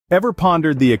Ever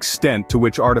pondered the extent to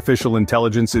which artificial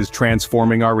intelligence is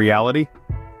transforming our reality?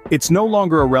 It's no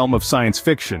longer a realm of science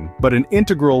fiction, but an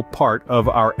integral part of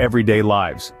our everyday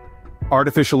lives.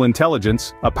 Artificial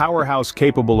intelligence, a powerhouse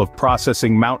capable of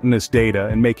processing mountainous data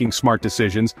and making smart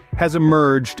decisions, has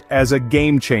emerged as a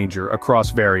game-changer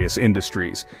across various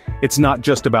industries. It's not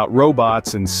just about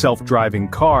robots and self-driving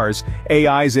cars.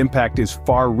 AI's impact is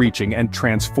far-reaching and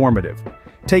transformative.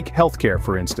 Take healthcare,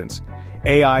 for instance.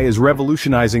 AI is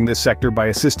revolutionizing this sector by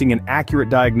assisting in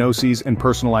accurate diagnoses and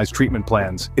personalized treatment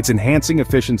plans. It's enhancing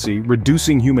efficiency,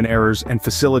 reducing human errors, and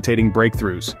facilitating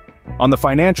breakthroughs. On the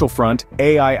financial front,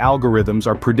 AI algorithms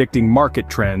are predicting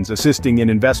market trends, assisting in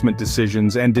investment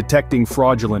decisions, and detecting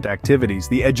fraudulent activities.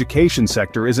 The education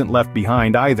sector isn't left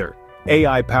behind either.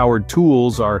 AI-powered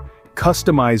tools are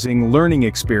customizing learning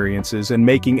experiences and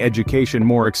making education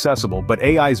more accessible, but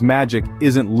AI's magic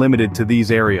isn't limited to these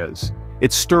areas.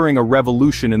 It's stirring a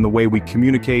revolution in the way we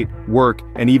communicate, work,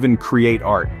 and even create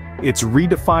art. It's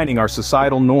redefining our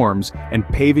societal norms and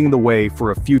paving the way for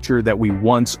a future that we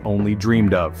once only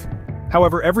dreamed of.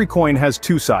 However, every coin has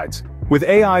two sides. With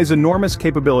AI's enormous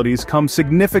capabilities come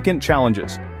significant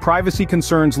challenges. Privacy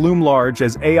concerns loom large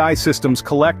as AI systems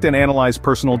collect and analyze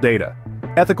personal data.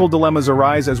 Ethical dilemmas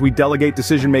arise as we delegate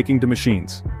decision-making to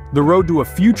machines. The road to a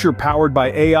future powered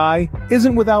by AI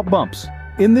isn't without bumps.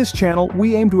 In this channel,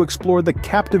 we aim to explore the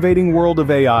captivating world of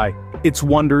AI, its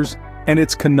wonders, and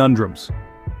its conundrums.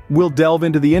 We'll delve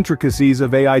into the intricacies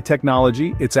of AI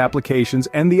technology, its applications,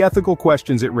 and the ethical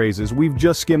questions it raises. We've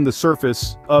just skimmed the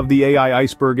surface of the AI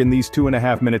iceberg in these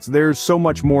 2.5 minutes. There's so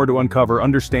much more to uncover,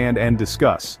 understand, and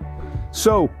discuss.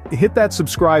 So, hit that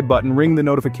subscribe button, ring the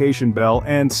notification bell,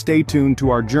 and stay tuned to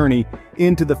our journey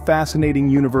into the fascinating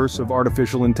universe of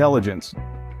artificial intelligence.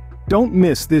 Don't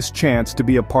miss this chance to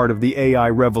be a part of the AI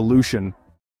revolution.